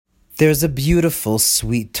There's a beautiful,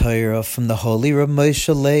 sweet Torah from the holy Rav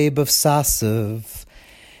Moshe Leib of Sasav,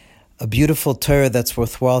 a beautiful Torah that's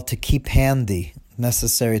worthwhile to keep handy,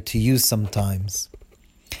 necessary to use sometimes.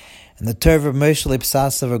 And the Torah of Rav Moshe Leib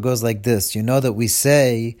Sasav goes like this. You know that we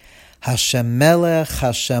say, Hashem Melech,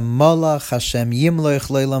 Hashem Molach, Hashem Yimloch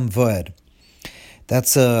Leilam Voed.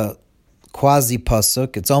 That's a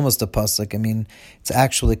quasi-pasuk. It's almost a pasuk. I mean, it's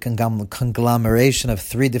actually a conglomeration of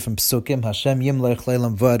three different psukim. Hashem Yimloch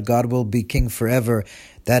Leilam Voed, God will be king forever.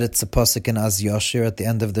 That it's a pasuk in Az Yashir at the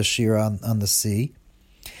end of the Shir on the sea.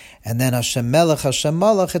 And then Hashem Melech, Hashem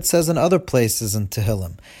Malach, it says in other places in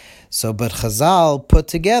Tehillim. So, but Chazal put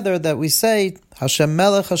together that we say, Hashem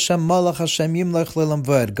Melech, Hashem Malach, Hashem Yimloch Leilam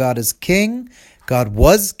Voed. God is king, God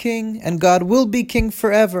was king, and God will be king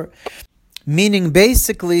forever. Meaning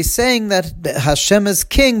basically saying that Hashem is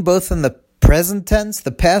king both in the present tense,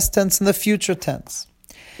 the past tense, and the future tense.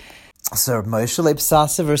 So Moshe Leib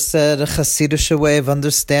Sasav said a Hasidic way of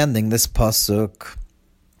understanding this pasuk,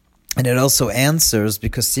 and it also answers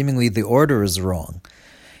because seemingly the order is wrong.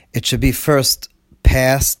 It should be first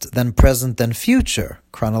past, then present, then future.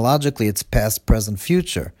 Chronologically, it's past, present,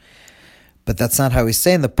 future. But that's not how we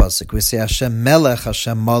say in the pasuk. We say Hashem Melech,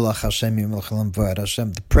 Hashem Malach, Hashem Yimloch Leilam Voed,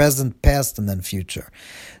 Hashem the present, past, and then future.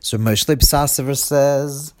 So Moshe Leib Sasav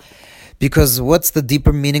says, because what's the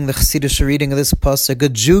deeper meaning, the Chassidish reading of this pasuk? A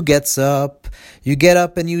Jew gets up, you get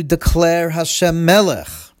up and you declare Hashem Melech.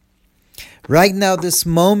 Right now, this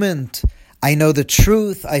moment, I know the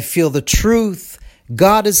truth, I feel the truth.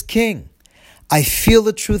 God is king. I feel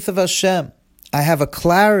the truth of Hashem. I have a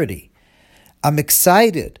clarity. I'm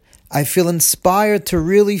excited. I feel inspired to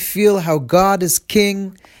really feel how God is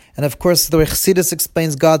king. And of course, the way Chassidus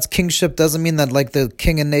explains God's kingship doesn't mean that like the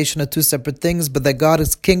king and nation are two separate things, but that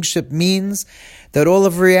God's kingship means that all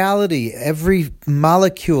of reality, every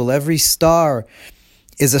molecule, every star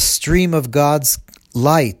is a stream of God's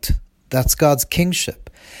light. That's God's kingship.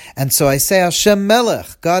 And so I say Hashem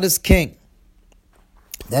Melech, God is king.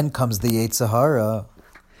 Then comes the Yetzer Hara,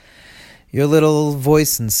 your little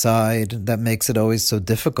voice inside that makes it always so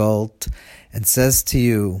difficult, and says to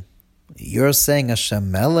you, you're saying Hashem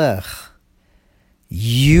Melech.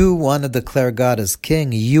 You want to declare God as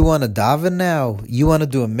king. You want to daven now. You want to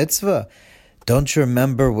do a mitzvah. Don't you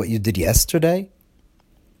remember what you did yesterday?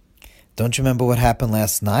 Don't you remember what happened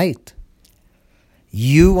last night?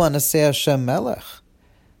 You want to say Hashem Melech.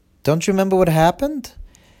 Don't you remember what happened?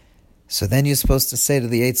 So then you're supposed to say to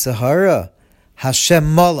the Yetzer Hara, Hashem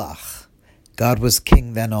Molach. God was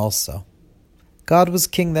king then also. God was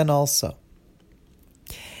king then also.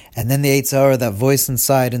 And then the Yetzer Hara, that voice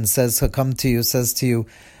inside, and says to you,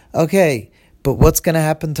 okay, but what's going to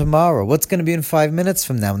happen tomorrow? What's going to be in 5 minutes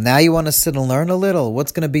from now? Now you want to sit and learn a little.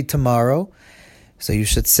 What's going to be tomorrow? So you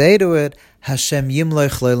should say to it, Hashem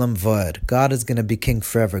Yimloch Leilam Voed. God is going to be king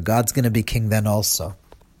forever. God's going to be king then also.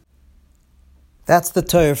 That's the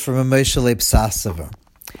Torah from Moshe Leib Sasav.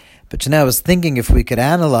 But I was thinking if we could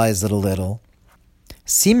analyze it a little,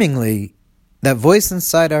 seemingly that voice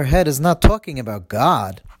inside our head is not talking about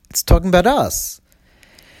God, it's talking about us.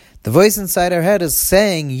 The voice inside our head is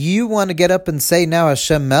saying, you want to get up and say now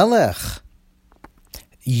Hashem Melech.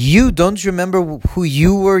 Don't you remember who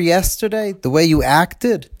you were yesterday, the way you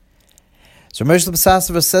acted? So Moshe Leib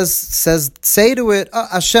Sasav says, say to it,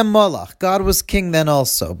 Hashem Molach, God was king then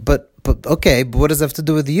also. But okay, but what does that have to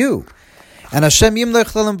do with you? And Hashem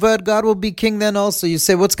Yimloch Leilam Voed, God will be king then also. You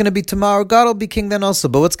say, what's going to be tomorrow? God will be king then also.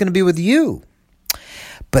 But what's going to be with you?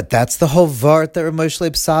 But that's the whole vart that Rav Moshe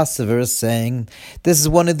Leib Sasav is saying. This is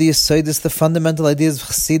one of the yesodis, the fundamental ideas of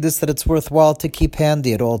Chassidus, that it's worthwhile to keep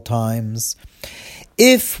handy at all times.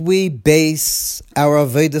 If we base our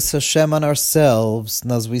avodas Hashem on ourselves,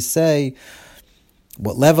 and as we say,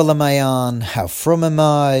 what level am I on? How from am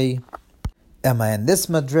I? Am I in this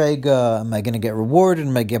madrega? Am I going to get rewarded?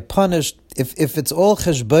 Am I going to get punished? If it's all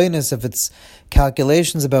cheshbonis, if it's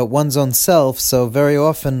calculations about one's own self, so very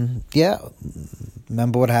often,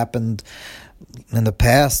 remember what happened in the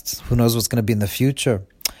past. Who knows what's going to be in the future?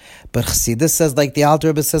 But Chassidus says, like the Alter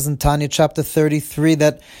Rebbe says in Tanya chapter 33,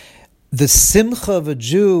 that the simcha of a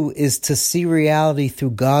Jew is to see reality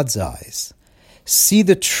through God's eyes. See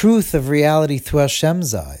the truth of reality through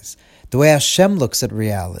Hashem's eyes. The way Hashem looks at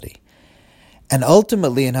reality. And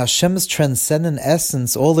ultimately, in Hashem's transcendent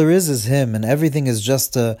essence, all there is Him, and everything is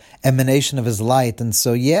just an emanation of His light. And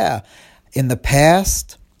so, in the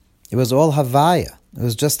past, it was all Havaya. It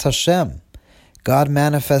was just Hashem. God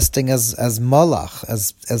manifesting as Malach,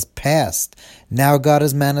 as past. Now God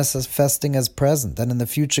is manifesting as present. And in the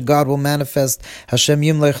future, God will manifest Hashem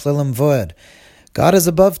Yimloch Leilam Voed. God is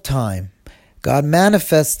above time. God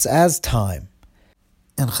manifests as time.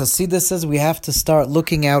 And Chassidus says we have to start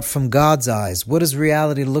looking out from God's eyes. What does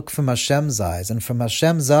reality look from Hashem's eyes? And from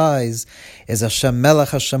Hashem's eyes is Hashem Melech,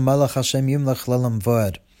 Hashem Malach, Hashem Yimlech Lelam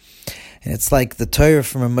Vod. And it's like the Torah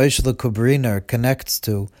from Moshe Kubriner connects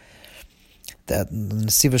to, that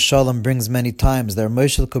Nesiva Shalom brings many times. There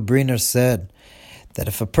Moshe Kubriner said that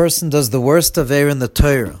if a person does the worst Aveira in the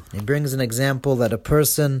Torah, he brings an example that a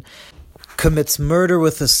person commits murder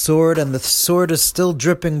with a sword and the sword is still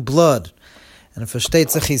dripping blood. And if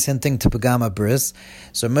he's hinting to Pagama Bris.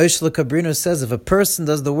 So Moshe Kubriner says if a person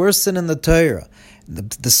does the worst sin in the Torah,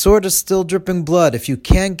 the sword is still dripping blood, if you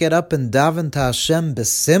can't get up and daven to Hashem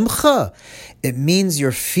besimcha, it means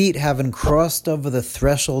your feet haven't crossed over the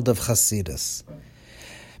threshold of Chassidus.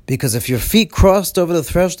 Because if your feet crossed over the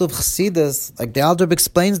threshold of Chassidus, like the Alter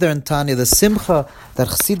explains there in Tanya, the simcha, that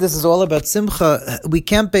Chassidus is all about simcha, we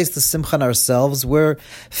can't base the simcha on ourselves, we're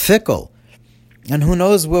fickle. And who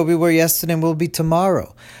knows where we were yesterday and we'll be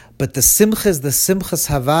tomorrow. But the simcha is the simchas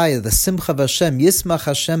havaya, the simcha of Hashem, yismach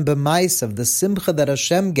Hashem b'maisav, the simcha that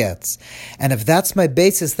Hashem gets. And if that's my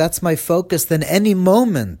basis, that's my focus, then any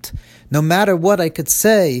moment, no matter what I could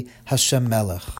say, Hashem Melech.